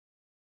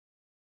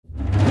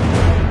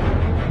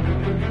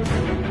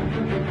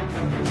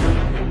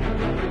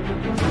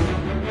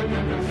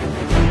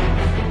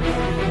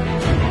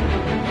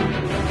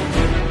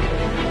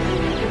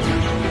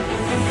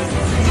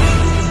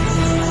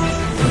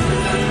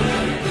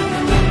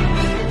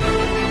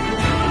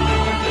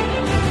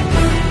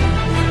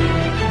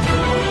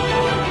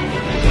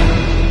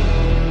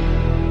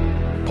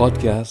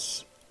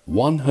Podcast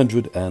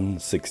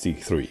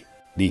 163,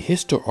 The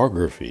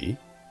Historiography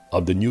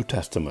of the New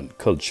Testament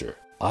Culture,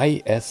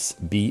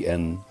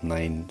 ISBN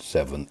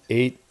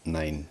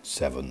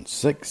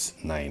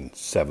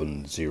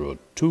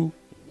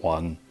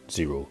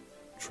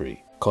 978-976-9702103.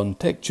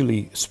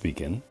 Contextually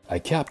speaking, I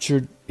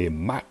captured a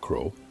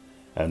macro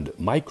and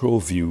micro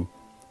view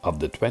of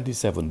the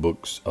 27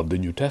 books of the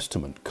New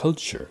Testament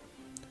culture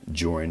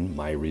during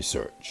my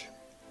research.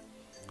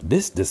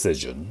 This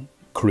decision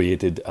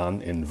created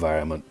an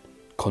environment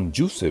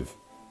conducive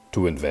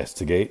to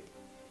investigate,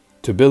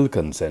 to build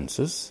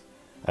consensus,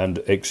 and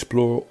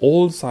explore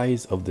all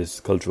sides of this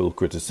cultural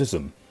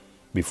criticism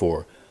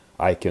before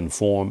I can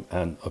form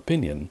an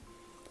opinion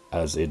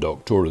as a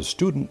doctoral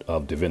student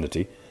of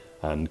divinity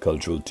and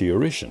cultural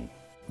theoretician.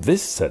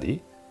 This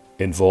study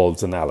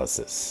involves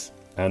analysis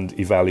and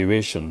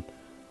evaluation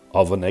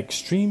of an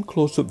extreme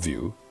close-up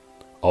view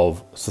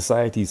of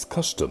society's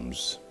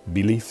customs,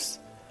 beliefs,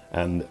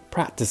 and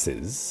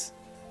practices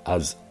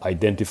as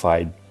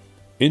identified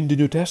in the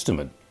New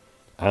Testament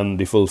and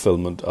the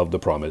fulfillment of the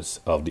promise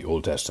of the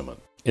Old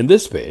Testament. In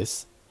this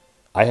space,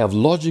 I have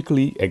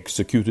logically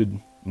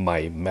executed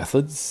my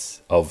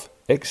methods of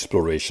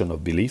exploration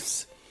of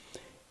beliefs,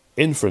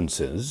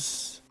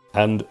 inferences,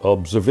 and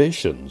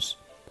observations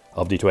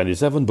of the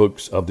 27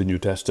 books of the New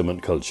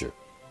Testament culture,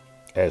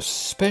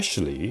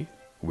 especially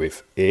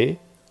with A,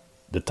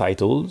 the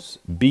titles,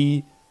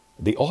 B,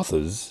 the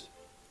authors,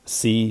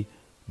 C,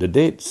 the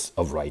dates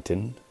of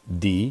writing,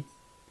 D,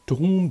 to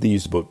whom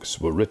these books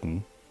were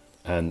written,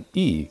 and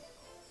E,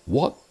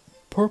 what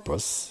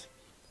purpose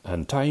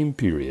and time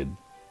period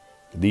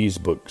these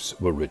books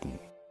were written.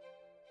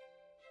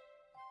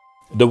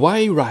 The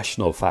why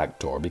rational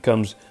factor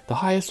becomes the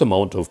highest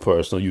amount of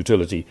personal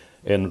utility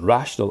in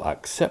rational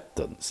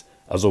acceptance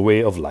as a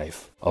way of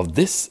life of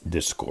this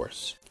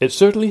discourse. It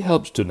certainly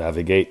helps to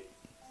navigate,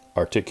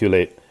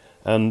 articulate,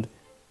 and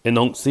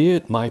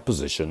enunciate my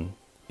position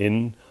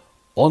in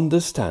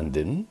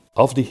understanding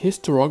of the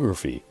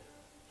historiography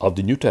of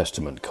the New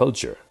Testament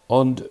culture.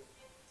 On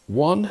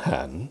one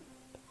hand,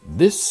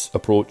 this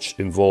approach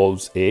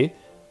involves A,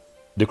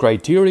 the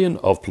criterion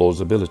of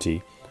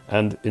plausibility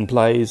and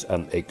implies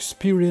an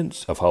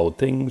experience of how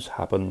things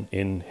happen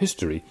in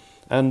history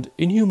and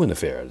in human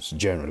affairs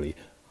generally,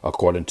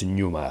 according to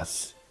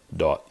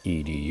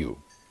newmass.edu.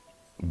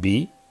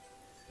 B,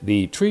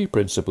 the three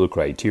principal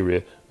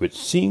criteria which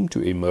seem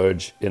to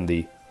emerge in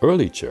the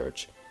early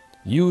church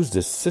use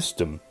this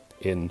system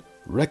in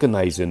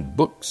recognizing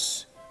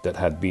books that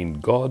had been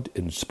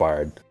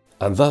God-inspired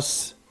and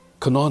thus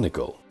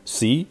canonical.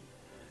 C,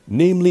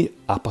 namely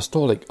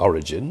apostolic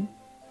origin.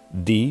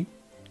 D,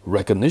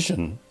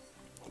 recognition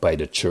by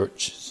the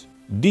churches.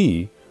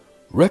 D,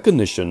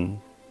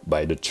 recognition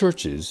by the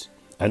churches.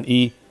 And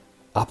E,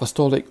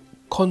 apostolic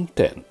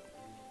content,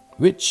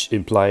 which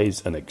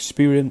implies an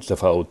experience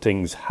of how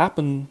things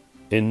happen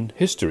in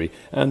history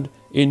and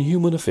in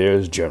human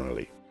affairs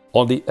generally.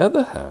 On the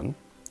other hand,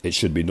 it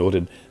should be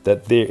noted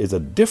that there is a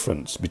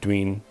difference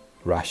between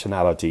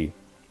rationality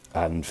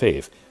and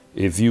faith,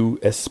 a view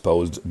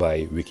espoused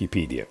by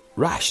Wikipedia.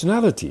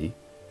 Rationality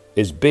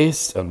is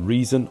based on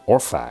reason or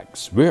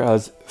facts,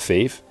 whereas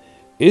faith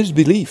is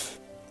belief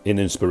in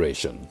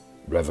inspiration,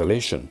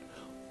 revelation,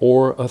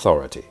 or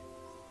authority.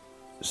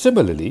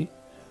 Similarly,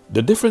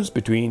 the difference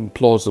between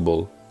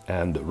plausible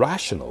and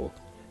rational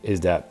is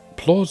that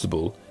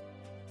plausible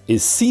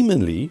is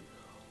seemingly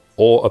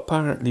or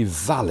apparently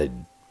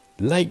valid,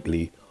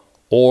 likely,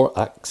 or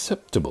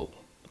acceptable,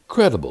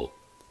 credible,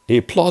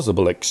 a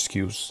plausible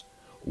excuse,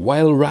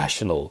 while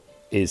rational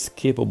is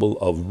capable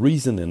of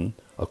reasoning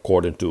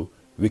according to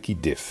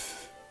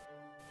Wikidiff.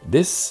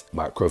 This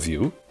macro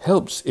view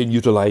helps in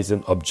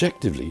utilizing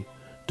objectively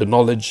the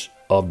knowledge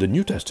of the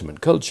New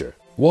Testament culture,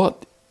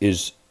 what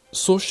is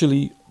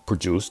socially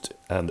produced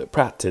and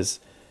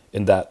practiced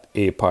in that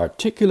a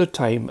particular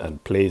time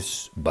and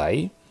place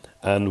by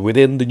and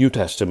within the New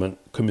Testament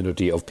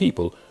community of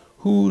people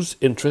whose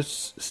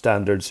interests,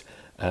 standards,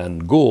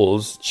 and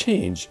goals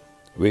change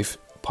with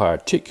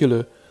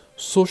particular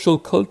social,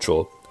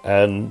 cultural,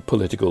 and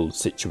political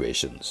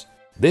situations.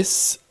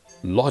 This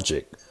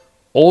logic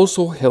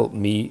also helped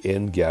me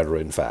in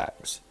gathering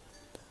facts,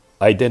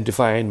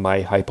 identifying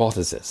my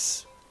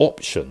hypothesis,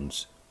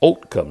 options,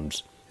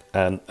 outcomes,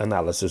 and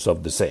analysis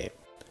of the same.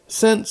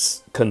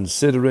 Since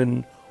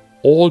considering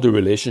all the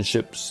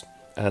relationships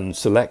and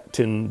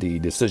selecting the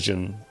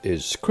decision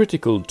is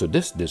critical to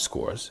this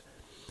discourse,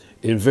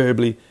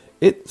 invariably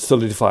it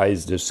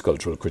solidifies this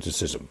cultural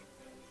criticism.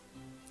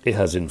 It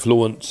has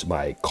influenced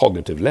my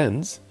cognitive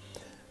lens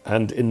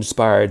and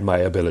inspired my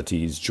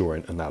abilities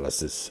during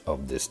analysis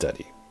of this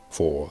study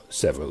for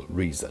several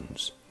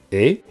reasons.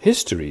 A,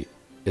 history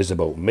is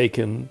about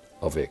making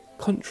of a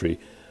country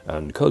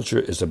and culture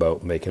is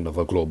about making of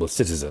a global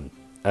citizen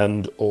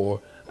and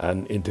or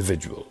an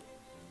individual.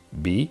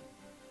 B,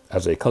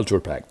 as a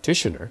cultural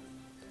practitioner,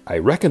 I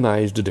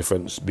recognize the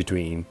difference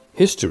between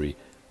history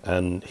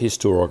and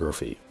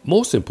historiography.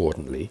 Most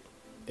importantly,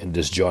 in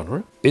this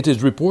genre, it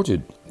is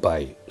reported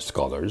by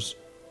scholars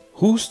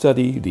who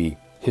study the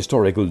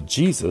historical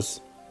Jesus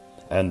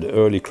and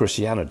early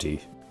Christianity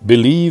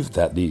believe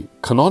that the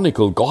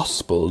canonical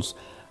Gospels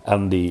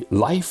and the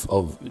life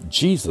of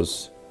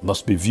Jesus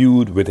must be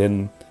viewed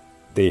within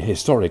the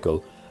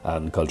historical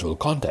and cultural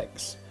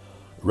context,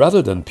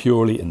 rather than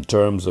purely in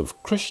terms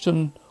of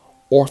Christian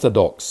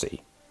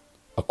orthodoxy,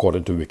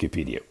 according to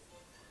Wikipedia.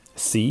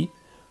 C.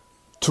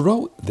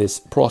 Throughout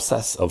this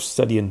process of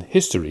studying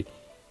history,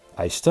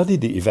 I study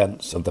the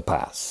events of the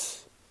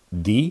past.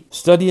 D.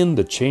 Studying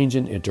the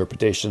changing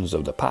interpretations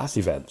of the past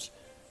events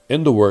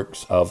in the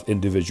works of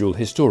individual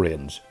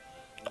historians,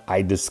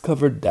 I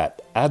discovered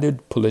that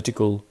added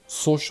political,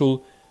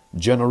 social,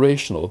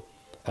 generational,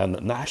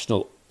 and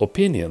national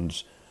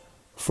opinions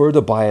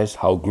further bias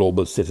how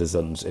global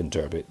citizens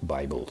interpret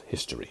Bible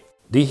history.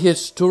 The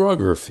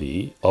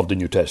historiography of the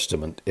New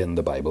Testament in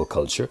the Bible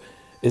culture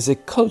is a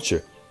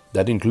culture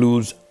that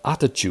includes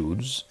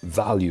attitudes,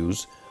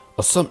 values,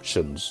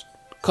 assumptions,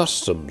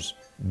 customs,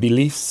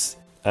 beliefs,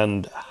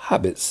 and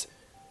habits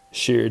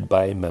shared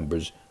by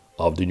members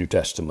of the New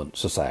Testament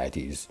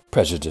societies,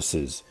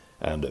 prejudices,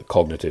 and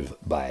cognitive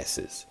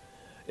biases.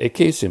 A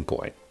case in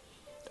point,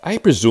 I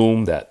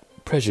presume that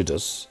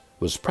prejudice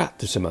was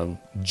practiced among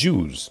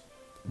Jews,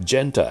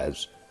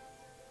 Gentiles,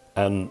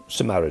 and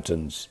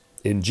Samaritans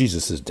in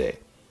Jesus' day.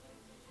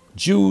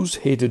 Jews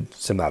hated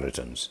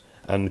Samaritans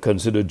and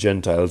considered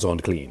Gentiles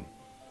unclean.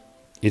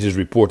 It is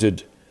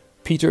reported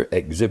Peter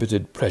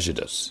exhibited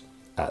prejudice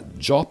at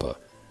Joppa,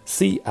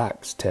 see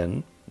Acts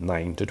 10,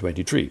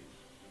 9-23,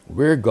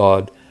 where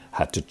God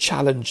had to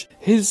challenge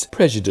his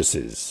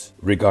prejudices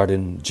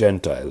regarding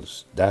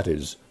Gentiles, that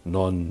is,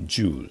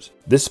 non-Jews.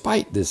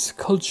 Despite this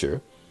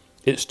culture,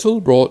 it still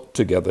brought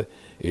together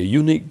a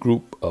unique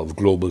group of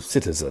global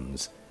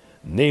citizens,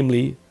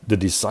 namely the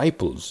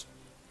disciples,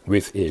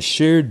 with a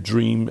shared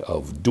dream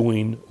of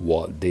doing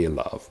what they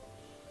love.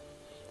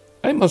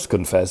 I must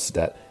confess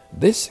that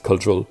this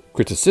cultural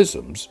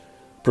criticisms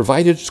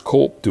provided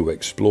scope to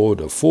explore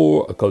the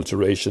four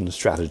acculturation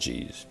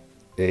strategies.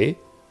 A.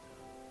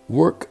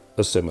 Work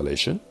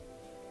assimilation.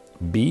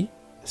 B.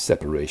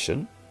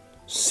 Separation.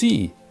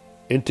 C.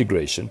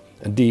 Integration.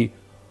 And D.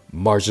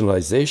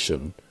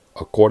 Marginalization,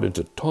 according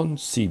to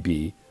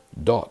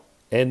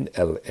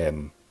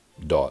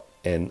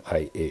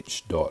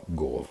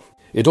toncb.nlm.nih.gov.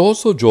 It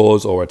also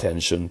draws our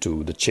attention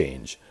to the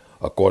change,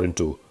 according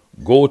to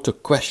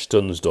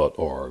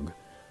gotoquestions.org,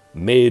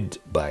 made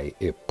by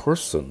a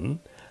person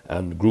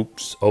and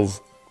groups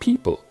of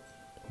people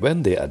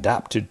when they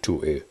adapted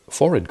to a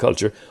foreign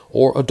culture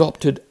or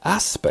adopted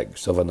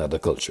aspects of another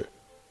culture.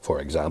 For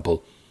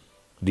example,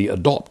 the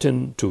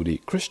adopting to the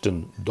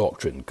Christian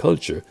doctrine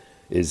culture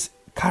is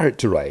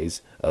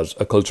characterized as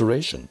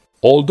acculturation.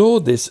 Although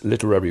this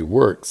literary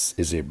works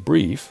is a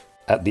brief,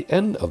 at the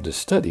end of the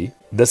study,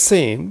 the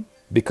same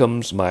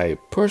becomes my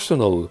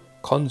personal,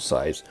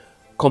 concise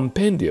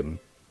compendium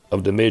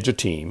of the major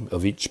theme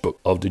of each book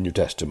of the New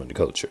Testament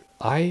culture.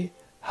 I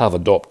have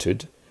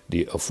adopted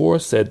the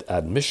aforesaid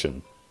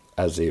admission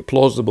as a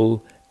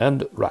plausible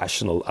and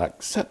rational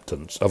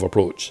acceptance of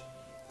approach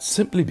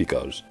simply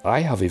because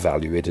I have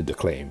evaluated the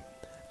claim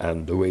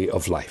and the way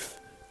of life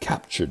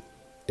captured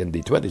in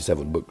the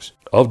 27 books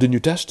of the New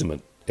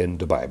Testament in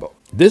the Bible.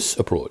 This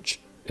approach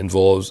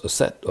involves a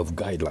set of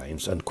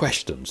guidelines and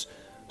questions,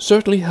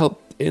 certainly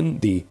helped in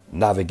the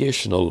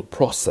navigational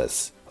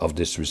process of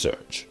this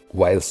research.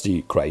 Whilst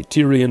the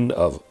criterion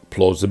of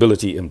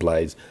plausibility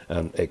implies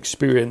an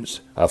experience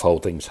of how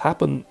things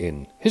happen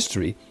in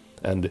history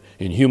and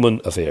in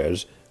human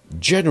affairs,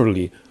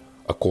 generally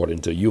according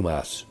to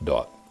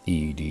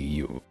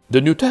umass.edu.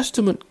 The New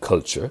Testament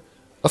culture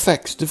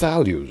affects the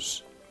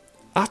values,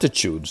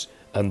 attitudes,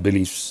 and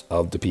beliefs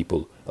of the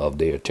people of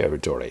their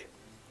territory.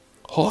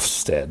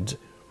 Hofstede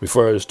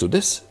refers to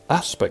this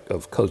aspect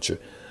of culture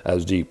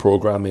as the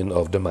programming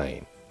of the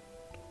mind.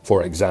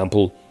 For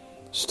example,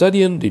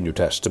 studying the New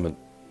Testament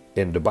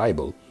in the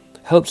Bible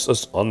helps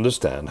us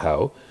understand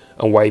how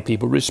and why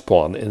people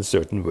respond in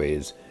certain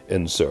ways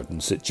in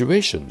certain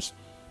situations.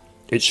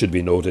 It should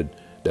be noted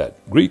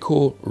that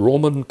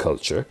Greco-Roman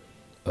culture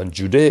and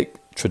Judaic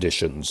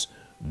traditions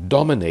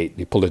dominate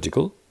the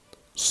political,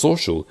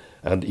 social,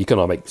 and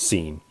economic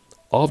scene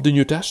of the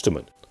New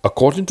Testament,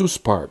 according to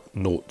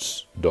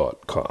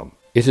SparkNotes.com.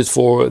 It is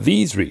for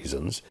these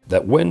reasons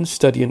that when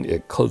studying a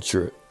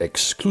culture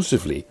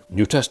exclusively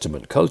New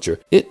Testament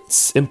culture,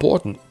 it's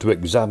important to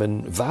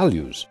examine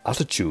values,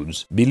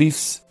 attitudes,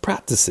 beliefs,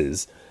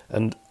 practices,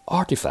 and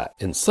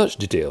artifacts in such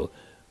detail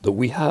that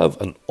we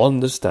have an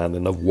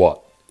understanding of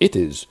what it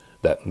is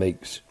that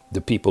makes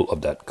the people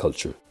of that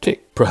culture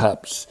tick.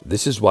 Perhaps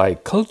this is why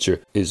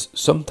culture is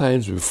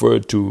sometimes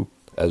referred to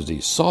as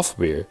the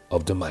software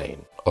of the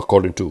mind,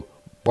 according to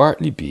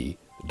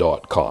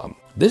bartleby.com.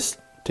 This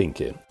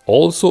thinking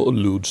also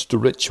alludes to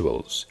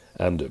rituals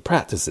and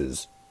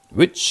practices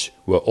which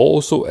were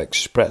also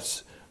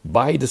expressed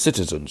by the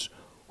citizens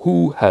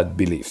who had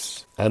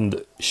beliefs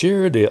and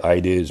share their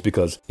ideas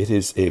because it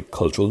is a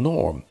cultural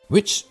norm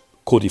which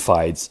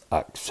codifies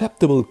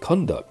acceptable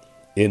conduct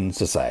in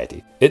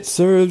society. It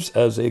serves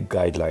as a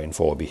guideline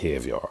for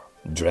behavior,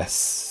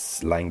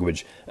 dress,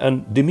 language,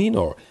 and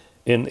demeanor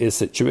in a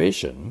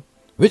situation,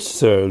 which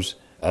serves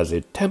as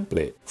a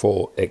template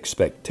for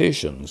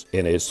expectations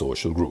in a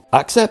social group.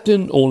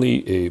 Accepting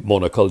only a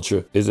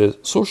monoculture is a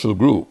social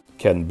group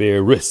can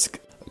bear risk,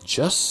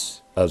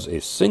 just as a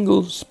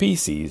single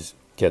species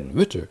can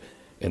wither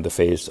in the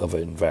face of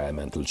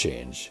environmental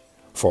change,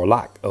 for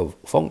lack of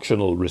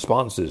functional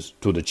responses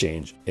to the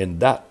change in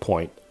that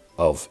point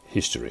of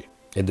history.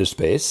 In this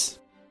space,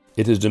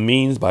 it is the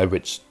means by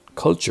which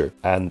culture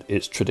and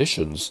its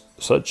traditions,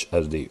 such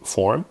as the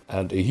form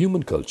and a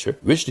human culture,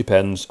 which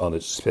depends on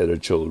its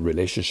spiritual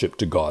relationship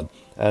to God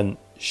and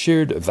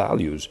shared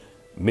values,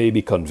 may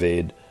be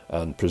conveyed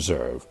and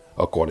preserved,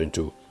 according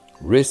to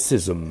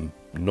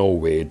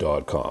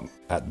racismnorway.com.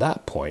 At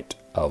that point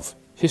of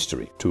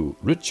history, to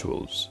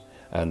rituals,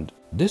 and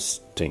this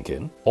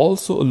thinking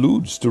also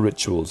alludes to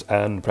rituals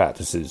and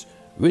practices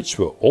which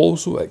were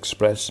also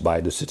expressed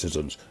by the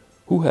citizens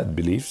who had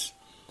beliefs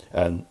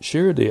and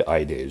share their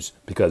ideas,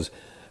 because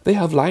they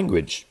have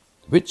language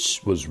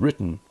which was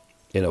written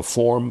in a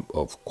form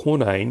of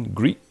Koine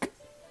Greek,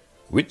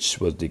 which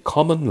was the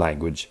common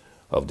language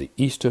of the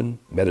Eastern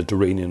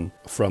Mediterranean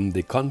from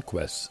the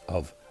conquest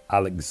of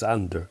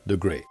Alexander the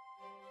Great,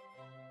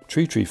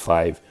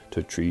 335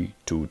 to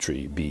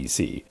 323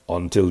 BC,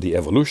 until the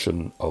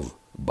evolution of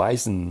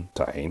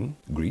Byzantine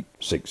Greek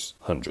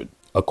 600.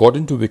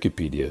 According to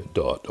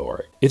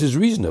Wikipedia.org, it is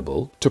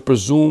reasonable to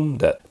presume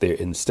that their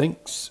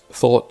instincts,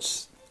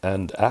 thoughts,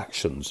 and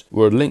actions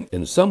were linked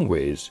in some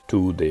ways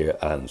to their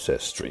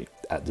ancestry.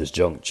 At this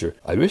juncture,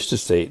 I wish to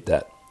state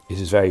that it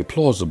is very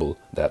plausible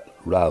that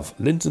Ralph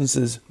Linton's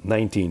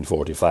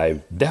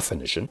 1945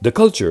 definition, the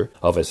culture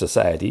of a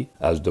society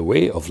as the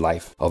way of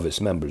life of its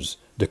members,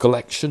 the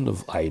collection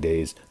of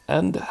ideas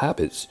and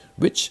habits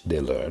which they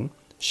learn,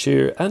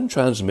 share, and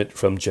transmit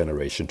from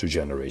generation to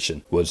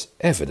generation, was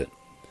evident,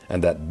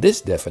 and that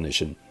this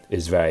definition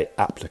is very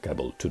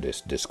applicable to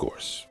this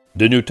discourse.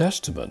 The New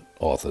Testament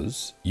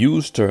authors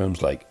use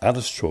terms like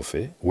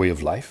anastrophe, way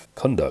of life,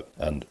 conduct,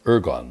 and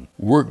ergon,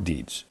 work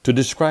deeds, to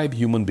describe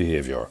human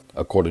behavior,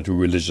 according to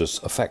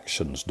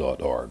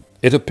religiousAffections.org.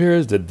 It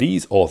appears that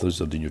these authors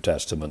of the New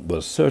Testament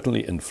were certainly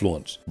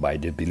influenced by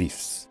the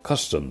beliefs,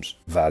 customs,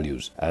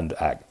 values, and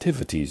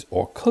activities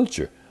or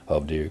culture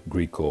of their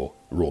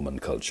Greco-Roman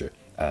culture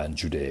and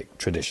Judaic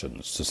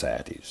traditions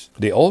societies.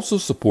 They also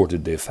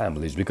supported their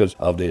families because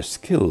of their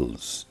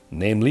skills,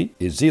 namely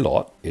a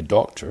zealot, a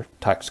doctor,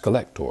 tax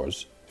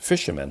collectors,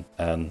 fishermen,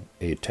 and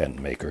a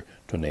tent maker,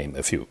 to name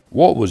a few.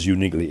 What was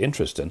uniquely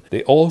interesting,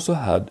 they also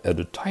had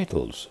other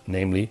titles,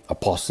 namely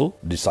apostle,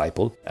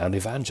 disciple, and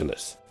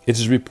evangelist. It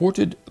is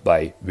reported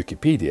by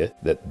Wikipedia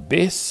that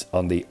based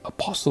on the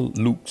Apostle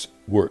Luke's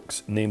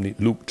works, namely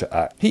Luke to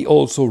Acts, he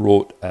also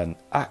wrote an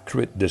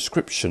accurate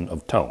description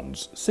of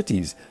towns,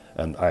 cities,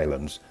 and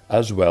islands,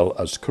 as well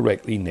as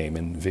correctly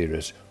naming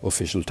various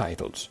official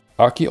titles.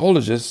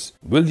 Archaeologist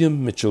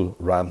William Mitchell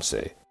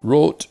Ramsay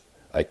wrote,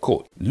 I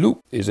quote,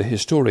 Luke is a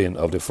historian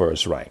of the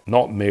first rank.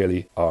 Not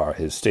merely are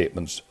his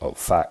statements of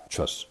fact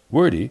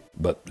trustworthy,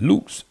 but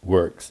Luke's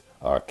works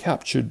are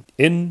captured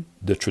in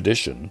the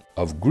tradition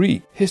of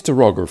Greek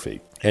historiography.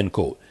 End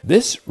quote.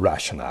 This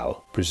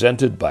rationale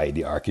presented by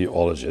the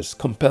archaeologist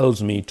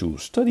compels me to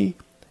study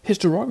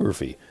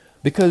historiography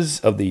because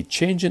of the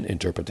changing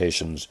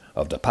interpretations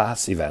of the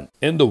past event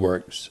in the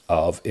works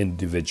of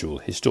individual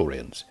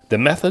historians. The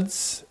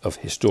methods of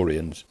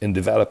historians in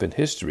developing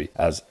history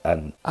as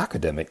an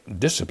academic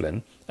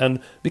discipline, and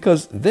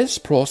because this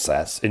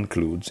process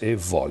includes a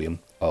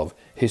volume of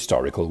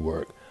historical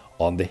work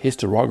on the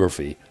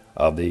historiography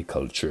of the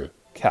culture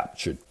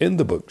captured in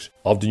the books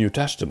of the New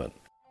Testament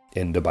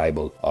in the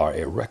Bible are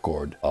a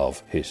record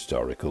of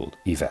historical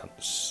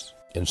events.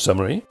 In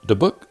summary, the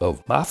book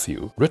of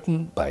Matthew,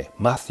 written by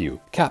Matthew,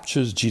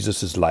 captures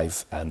Jesus'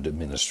 life and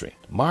ministry.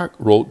 Mark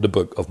wrote the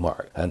book of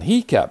Mark, and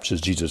he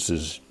captures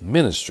Jesus'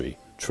 ministry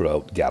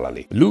throughout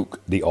Galilee. Luke,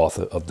 the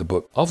author of the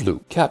book of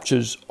Luke,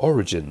 captures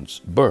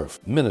origins, birth,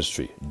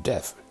 ministry,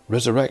 death,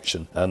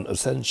 resurrection, and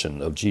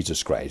ascension of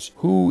Jesus Christ,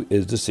 who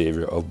is the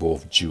Savior of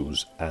both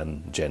Jews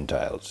and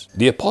Gentiles.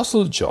 The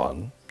Apostle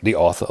John, the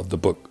author of the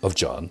book of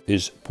John,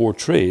 is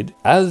portrayed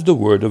as the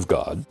Word of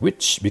God,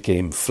 which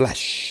became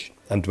flesh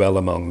and dwell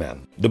among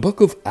men. The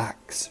book of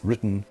Acts,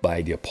 written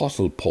by the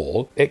Apostle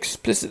Paul,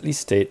 explicitly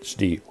states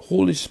the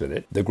Holy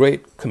Spirit, the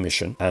Great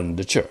Commission, and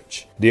the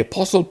Church. The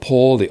Apostle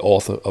Paul, the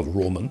author of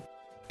Romans,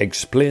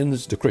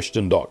 explains the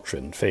Christian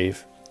doctrine,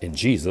 faith in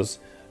Jesus,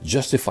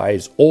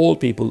 justifies all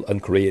people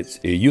and creates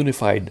a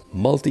unified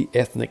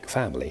multi-ethnic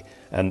family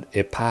and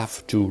a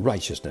path to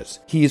righteousness.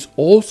 He is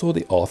also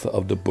the author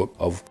of the book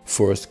of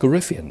 1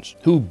 Corinthians,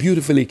 who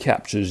beautifully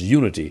captures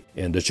unity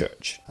in the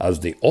church. As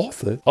the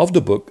author of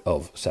the book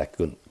of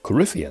 2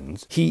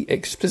 Corinthians, he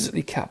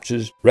explicitly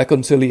captures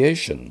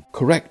reconciliation,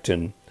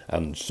 correcting,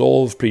 and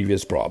solve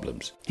previous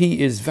problems.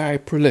 He is very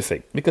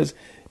prolific because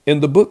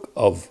in the book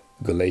of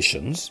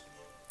Galatians,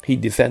 he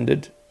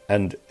defended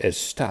and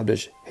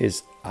establish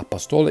his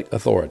apostolic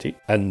authority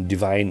and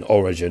divine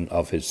origin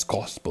of his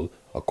gospel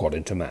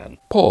according to man.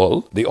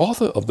 Paul, the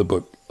author of the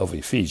book of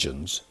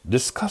Ephesians,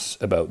 discusses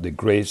about the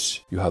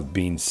grace you have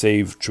been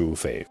saved through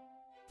faith.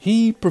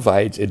 He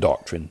provides a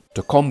doctrine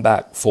to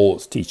combat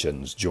false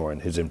teachings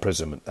during his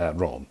imprisonment at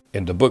Rome.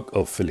 In the book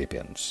of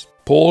Philippians,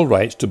 Paul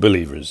writes to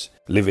believers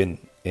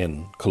living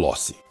in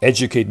Colossae,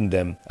 educating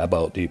them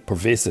about the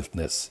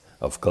pervasiveness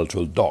of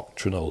cultural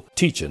doctrinal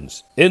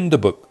teachings in the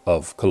book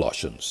of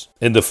Colossians.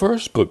 In the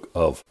first book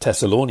of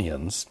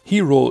Thessalonians, he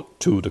wrote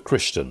to the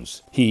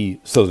Christians. He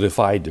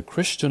solidified the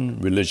Christian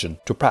religion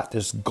to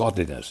practice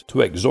godliness,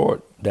 to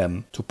exhort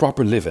them to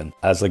proper living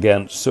as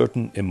against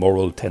certain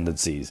immoral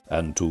tendencies,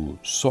 and to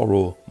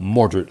sorrow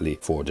moderately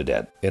for the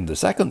dead. In the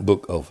second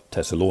book of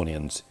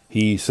Thessalonians,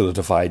 he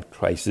solidified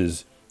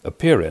Christ's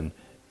appearing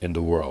in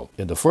the world.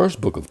 In the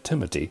first book of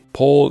Timothy,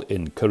 Paul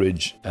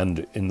encouraged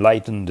and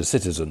enlightened the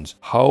citizens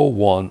how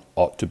one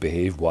ought to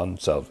behave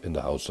oneself in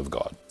the house of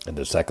God. In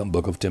the second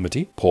book of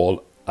Timothy,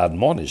 Paul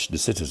admonished the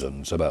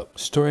citizens about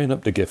stirring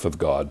up the gift of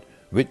God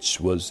which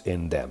was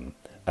in them,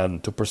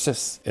 and to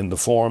persist in the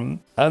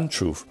form and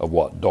truth of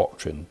what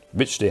doctrine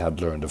which they had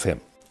learned of him.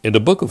 In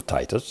the book of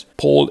Titus,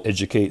 Paul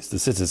educates the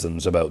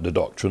citizens about the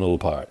doctrinal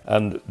part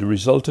and the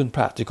resultant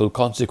practical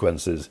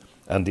consequences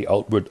and the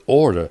outward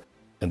order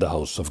in the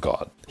house of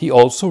God. He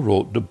also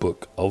wrote the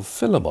book of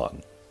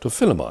Philemon to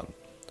Philemon,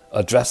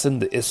 addressing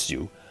the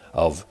issue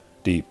of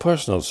the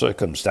personal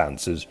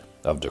circumstances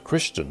of the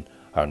Christian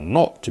are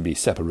not to be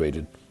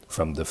separated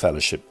from the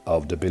fellowship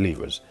of the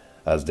believers,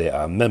 as they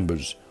are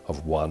members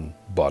of one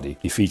body.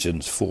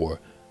 Ephesians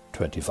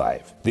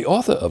 4:25. The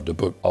author of the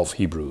book of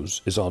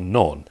Hebrews is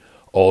unknown,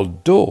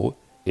 although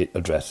it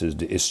addresses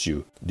the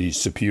issue, the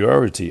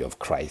superiority of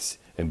Christ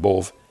in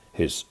both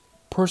his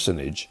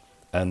personage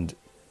and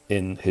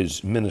in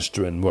his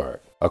ministering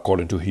work,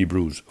 according to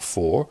Hebrews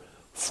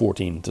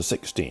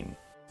 4:14-16.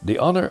 The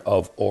honor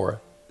of our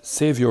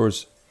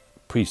Savior's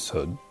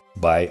priesthood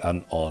by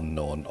an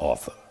unknown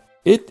author.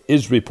 It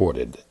is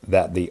reported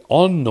that the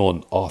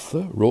unknown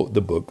author wrote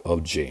the book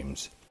of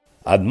James,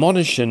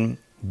 admonishing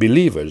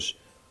believers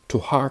to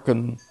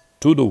hearken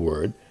to the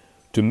word,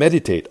 to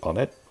meditate on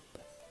it,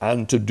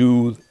 and to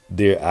do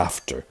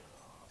thereafter,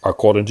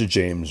 according to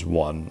James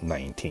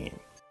 1:19.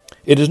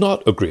 It is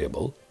not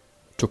agreeable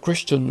to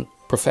Christian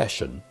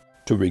profession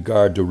to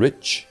regard the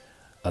rich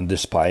and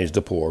despise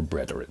the poor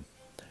brethren.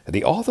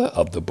 The author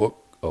of the book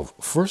of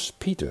 1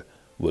 Peter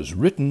was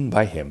written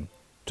by him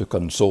to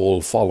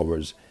console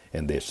followers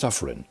in their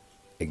suffering,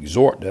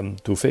 exhort them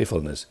to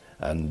faithfulness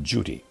and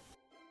duty.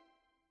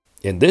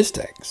 In this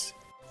text,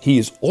 he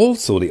is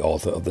also the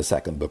author of the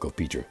second book of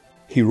Peter.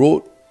 He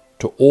wrote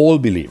to all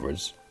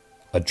believers,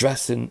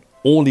 addressing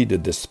only the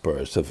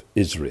dispersed of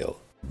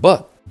Israel,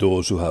 but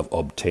those who have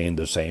obtained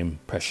the same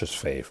precious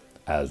faith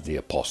as the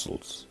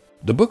apostles.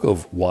 The book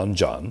of 1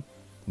 John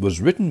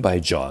was written by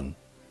John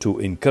to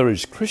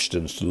encourage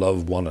Christians to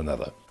love one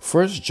another.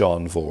 1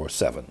 John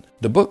 4:7.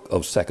 The book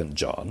of 2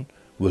 John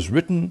was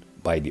written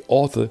by the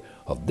author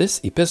of this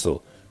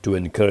epistle to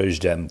encourage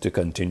them to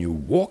continue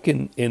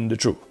walking in the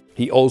truth.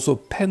 He also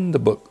penned the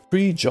book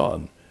 3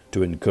 John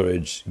to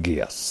encourage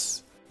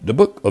Gaius. The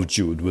book of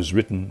Jude was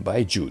written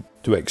by Jude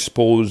to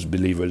expose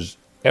believers'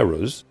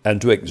 errors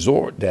and to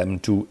exhort them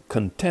to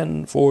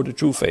contend for the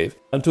true faith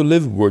and to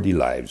live worthy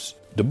lives.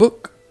 The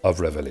book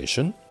of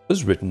Revelation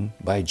was written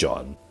by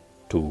John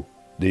to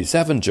the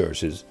 7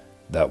 churches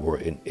that were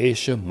in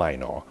Asia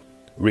Minor,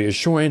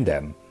 reassuring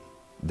them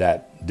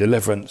that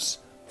deliverance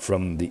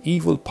from the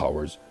evil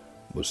powers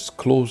was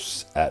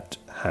close at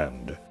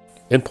hand.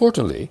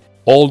 Importantly,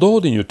 although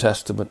the New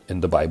Testament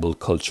in the Bible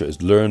culture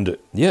is learned,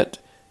 yet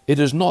it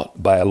is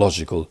not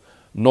biological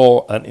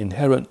nor an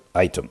inherent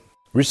item.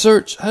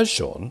 Research has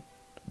shown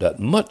that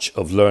much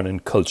of learning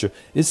culture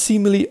is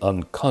seemingly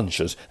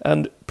unconscious,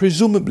 and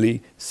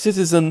presumably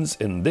citizens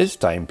in this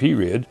time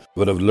period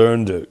would have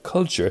learned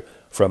culture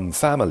from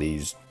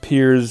families,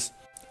 peers,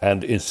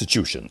 and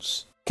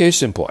institutions.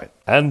 Case in point,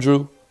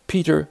 Andrew,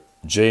 Peter,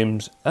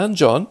 James, and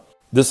John,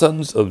 the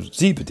sons of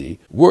Zebedee,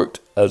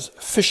 worked as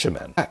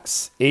fishermen.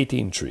 Acts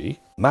 18:3,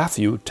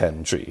 Matthew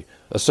 10:3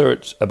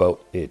 asserts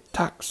about a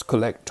tax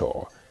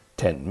collector,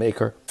 tent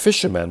maker,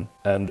 fishermen,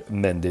 and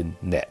mending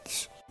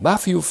nets.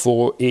 Matthew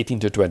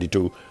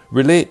 4:18-22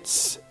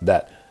 relates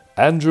that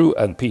Andrew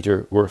and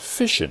Peter were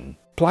fishing,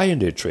 plying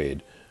their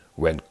trade,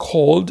 when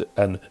called,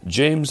 and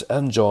James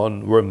and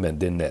John were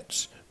mending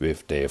nets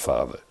with their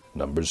father.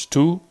 Numbers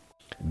 2,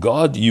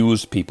 God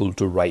used people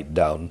to write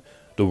down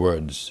the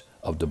words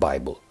of the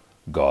Bible.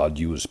 God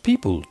used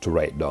people to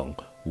write down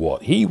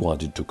what he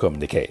wanted to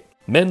communicate.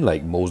 Men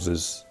like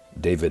Moses,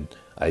 David,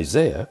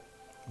 Isaiah,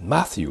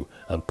 Matthew,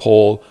 and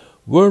Paul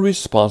were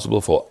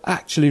responsible for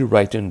actually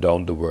writing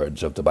down the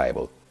words of the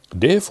Bible.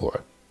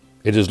 Therefore,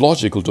 it is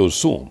logical to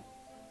assume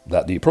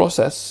that the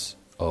process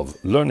of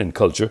learning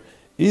culture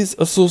is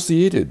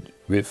associated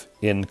with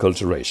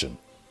enculturation.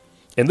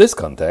 In this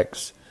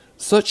context,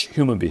 such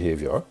human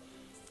behavior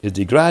is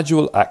the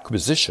gradual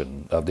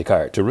acquisition of the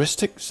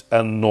characteristics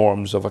and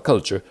norms of a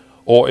culture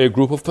or a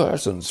group of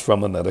persons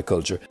from another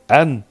culture,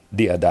 and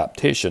the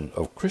adaptation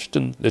of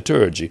Christian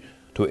liturgy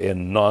to a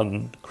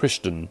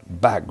non-Christian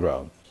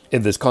background.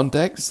 In this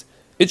context,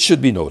 it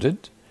should be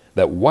noted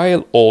that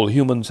while all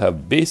humans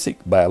have basic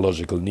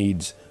biological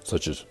needs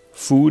such as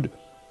food,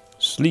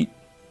 sleep,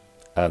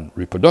 and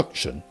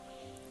reproduction,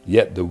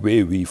 yet the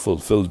way we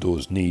fulfill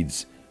those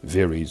needs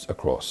varies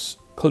across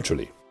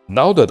culturally.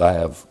 Now that I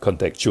have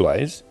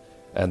contextualized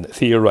and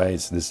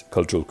theorized this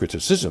cultural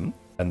criticism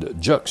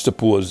and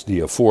juxtaposed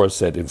the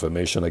aforesaid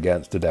information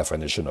against the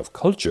definition of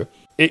culture,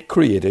 it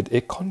created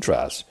a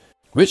contrast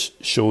which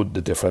showed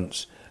the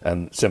difference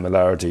and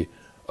similarity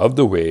of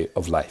the way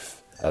of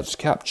life as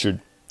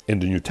captured in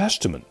the New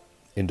Testament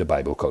in the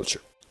Bible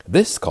culture.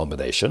 This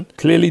combination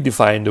clearly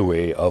defined the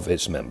way of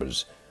its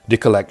members. The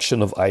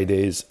collection of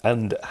ideas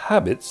and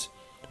habits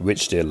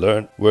which they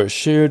learned were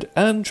shared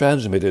and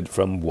transmitted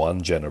from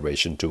one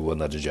generation to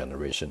another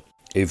generation.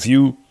 A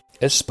view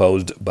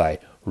espoused by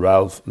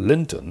Ralph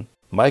Linton,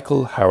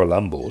 Michael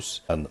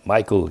Haralambos, and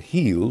Michael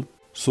Heal,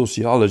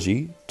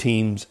 Sociology,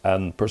 Themes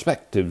and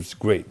Perspectives,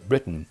 Great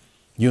Britain,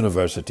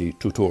 University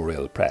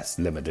Tutorial Press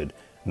Limited,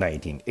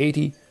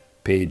 1980,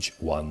 page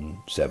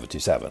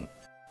 177.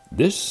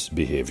 This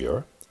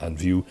behavior and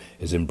view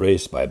is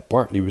embraced by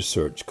Bartley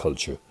Research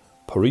Culture,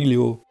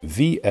 Perillo,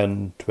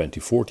 VN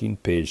 2014,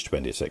 page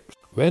 26.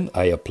 When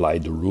I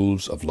applied the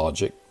rules of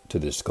logic to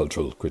this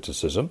cultural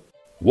criticism,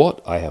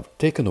 what I have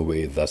taken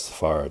away thus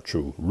far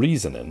through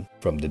reasoning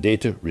from the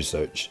data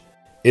research,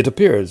 it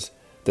appears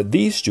that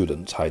these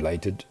students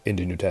highlighted in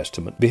the New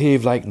Testament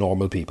behave like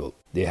normal people.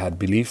 They had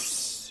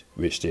beliefs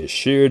which they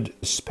shared,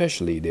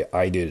 especially their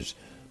ideas,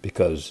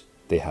 because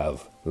they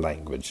have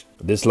language.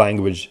 This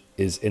language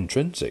is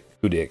intrinsic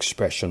to the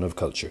expression of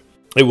culture.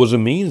 It was a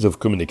means of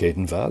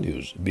communicating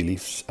values,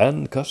 beliefs,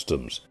 and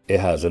customs.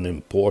 It has an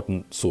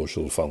important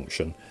social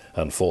function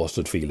and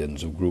fostered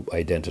feelings of group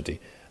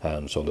identity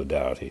and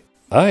solidarity.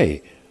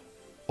 I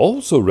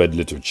also read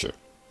literature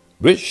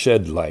which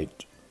shed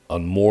light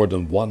on more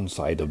than one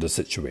side of the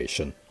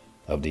situation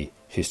of the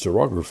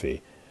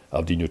historiography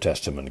of the New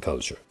Testament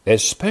culture,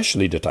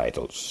 especially the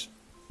titles,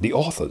 the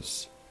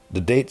authors,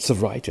 the dates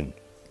of writing,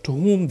 to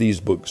whom these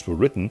books were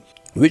written,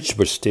 which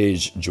were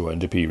staged during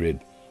the period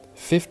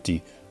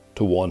 50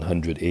 to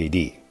 100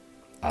 AD,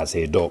 as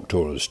a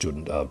doctoral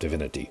student of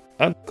divinity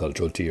and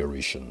cultural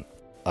theoretician.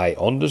 I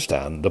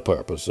understand the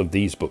purpose of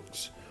these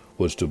books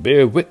was to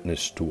bear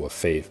witness to a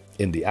faith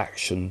in the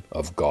action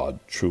of God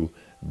through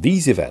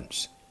these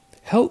events.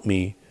 Help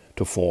me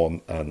to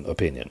form an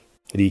opinion.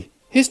 The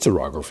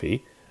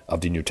historiography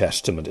of the New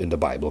Testament in the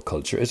Bible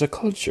culture is a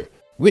culture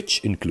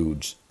which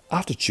includes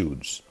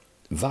attitudes,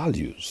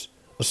 values,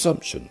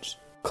 assumptions,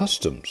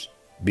 customs,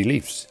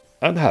 beliefs,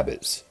 and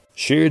habits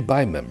shared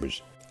by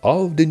members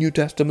of the New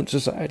Testament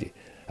society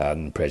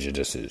and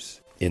prejudices.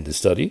 In the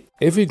study,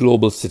 every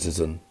global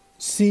citizen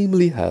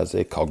seemingly has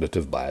a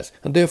cognitive bias,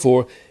 and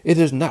therefore it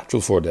is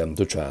natural for them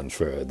to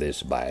transfer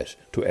this bias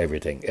to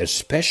everything,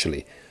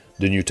 especially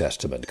the New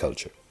Testament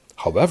culture.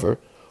 However,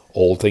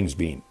 all things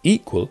being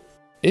equal,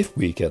 if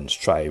we can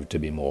strive to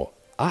be more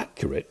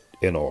accurate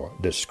in our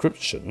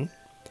description,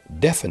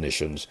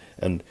 definitions,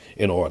 and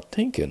in our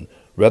thinking,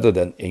 rather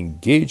than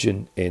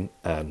engaging in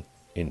an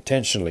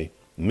intentionally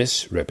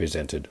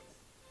misrepresented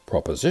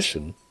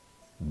proposition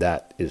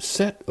that is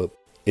set up,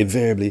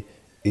 invariably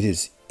it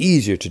is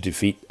easier to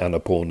defeat an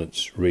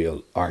opponent's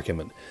real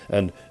argument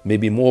and may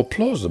be more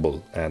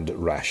plausible and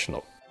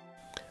rational.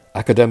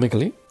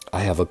 Academically, I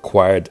have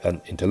acquired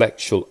an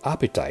intellectual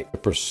appetite to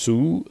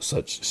pursue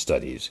such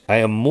studies. I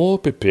am more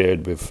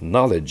prepared with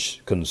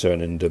knowledge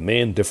concerning the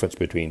main difference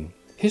between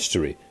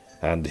history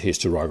and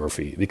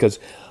historiography because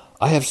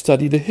I have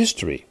studied the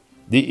history,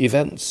 the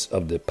events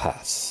of the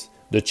past,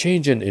 the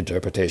changing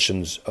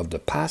interpretations of the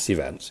past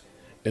events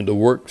in the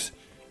works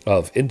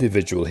of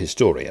individual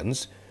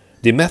historians,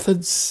 the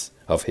methods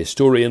of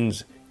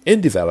historians in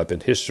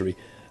developing history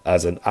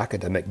as an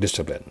academic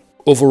discipline.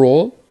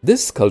 Overall,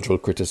 this cultural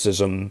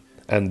criticism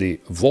and the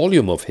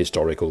volume of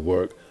historical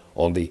work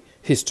on the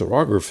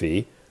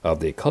historiography of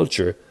the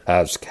culture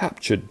as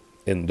captured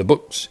in the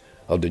books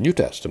of the New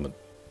Testament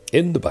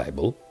in the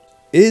Bible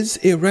is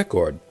a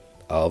record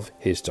of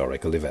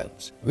historical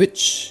events,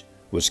 which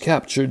was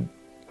captured,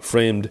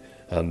 framed,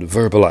 and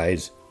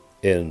verbalized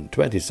in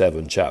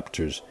 27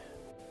 chapters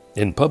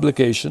in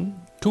publication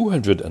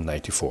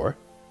 294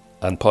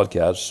 and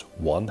podcast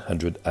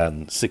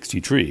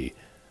 163,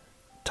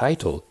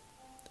 titled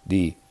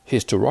The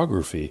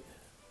Historiography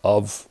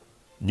of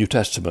New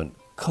Testament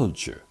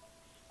Culture,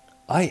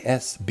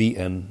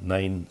 ISBN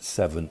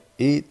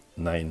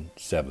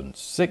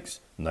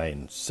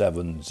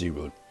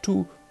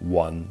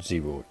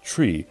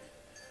 978-976-9702103,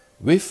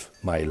 with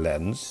my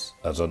lens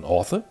as an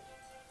author,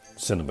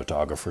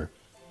 cinematographer,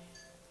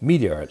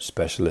 media art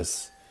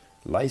specialist,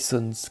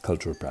 licensed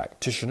cultural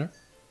practitioner,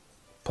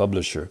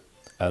 publisher,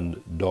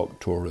 and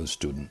doctoral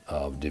student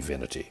of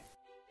divinity.